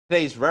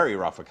Today's very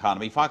rough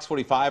economy. Fox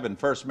 45 and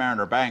First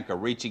Mariner Bank are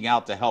reaching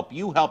out to help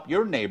you help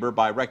your neighbor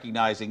by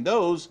recognizing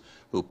those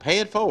who pay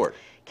it forward.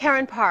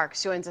 Karen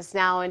Parks joins us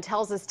now and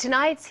tells us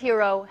tonight's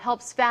hero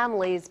helps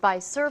families by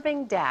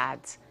serving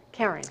dads.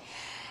 Karen.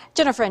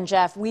 Jennifer and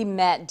Jeff, we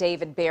met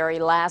David Berry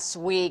last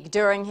week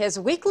during his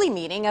weekly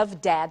meeting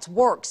of Dad's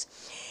Works.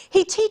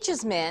 He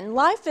teaches men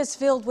life is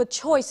filled with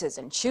choices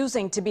and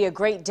choosing to be a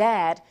great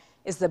dad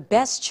is the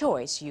best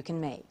choice you can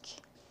make.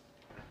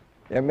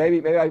 Yeah,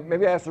 maybe I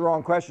asked the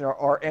wrong question.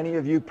 Are any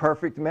of you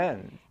perfect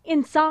men?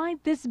 Inside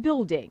this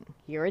building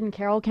here in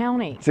Carroll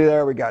County. See,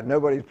 there we go.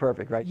 Nobody's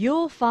perfect, right?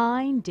 You'll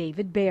find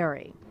David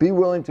Berry. Be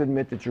willing to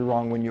admit that you're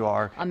wrong when you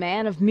are. A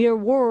man of mere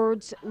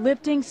words,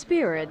 lifting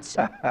spirits,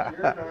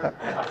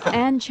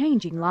 and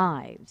changing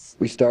lives.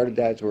 We started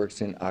Dad's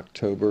Works in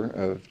October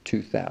of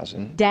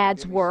 2000.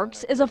 Dad's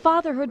Works is a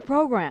fatherhood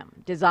program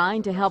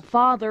designed to help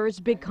fathers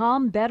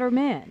become better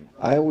men.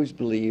 I always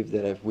believed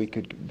that if we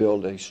could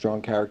build a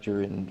strong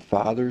character in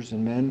fathers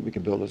and men, we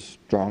could build a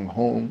strong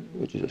home,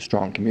 which is a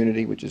strong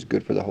community, which is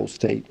good for the whole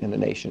state and the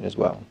nation as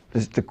well.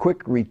 It's the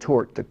quick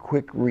retort, the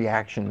quick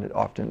reaction that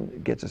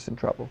often gets us in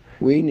trouble.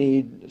 We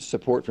need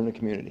support from the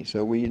community,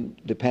 so we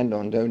depend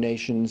on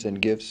donations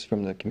and gifts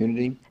from the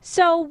community.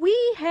 So we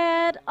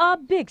had a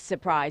big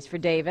surprise for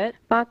David.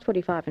 Fox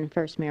 45 and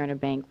First Mariner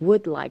Bank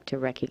would like to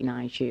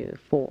recognize you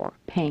for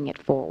paying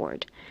it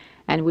forward,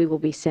 and we will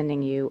be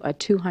sending you a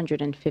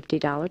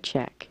 $250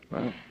 check.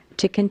 Wow.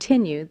 To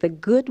continue the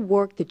good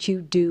work that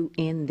you do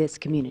in this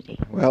community.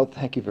 Well,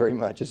 thank you very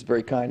much. It's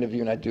very kind of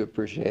you, and I do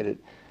appreciate it.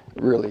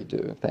 Really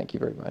do. Thank you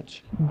very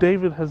much.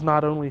 David has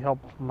not only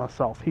helped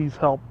myself, he's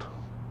helped,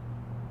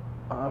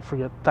 I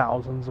forget,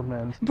 thousands of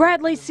men.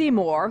 Bradley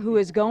Seymour, who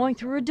is going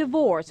through a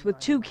divorce with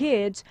 2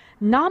 kids,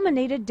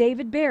 nominated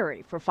David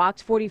Berry for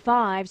Fox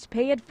 45's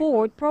Pay It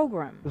Forward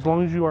program. As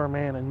long as you are a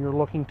man and you're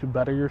looking to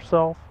better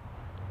yourself,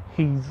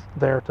 he's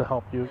there to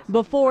help you.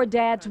 Before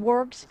Dad's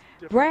Works,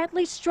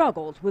 Bradley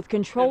struggled with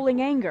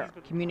controlling anger,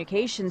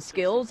 communication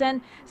skills,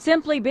 and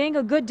simply being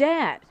a good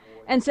dad,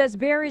 and says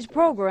Berry's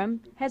program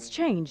has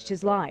changed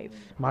his life.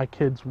 My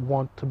kids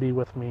want to be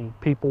with me.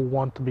 People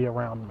want to be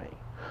around me.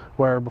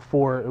 Where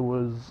before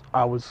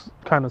I was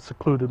kind of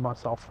secluded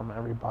myself from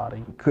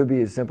everybody. It could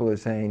be as simple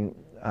as saying,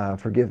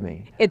 forgive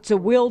me. It's a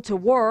will to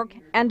work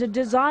and a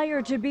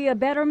desire to be a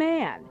better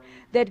man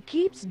that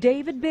keeps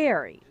David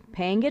Berry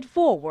paying it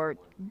forward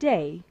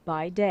day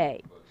by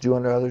day. Do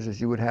unto others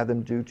as you would have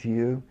them do to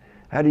you.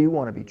 How do you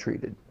want to be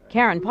treated?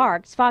 Karen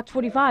Parks, Fox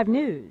 45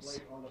 News.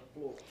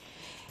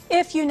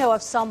 If you know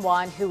of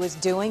someone who is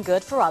doing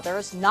good for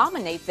others,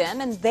 nominate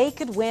them and they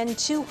could win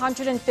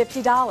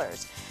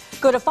 $250.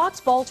 Go to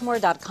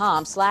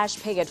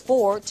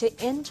foxbaltimore.com/payitforward to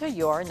enter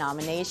your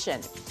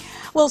nomination.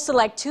 We'll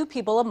select 2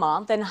 people a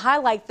month and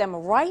highlight them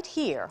right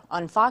here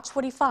on Fox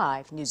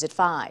 45 News at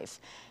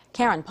 5.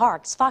 Karen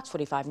Parks, Fox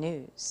 45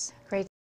 News.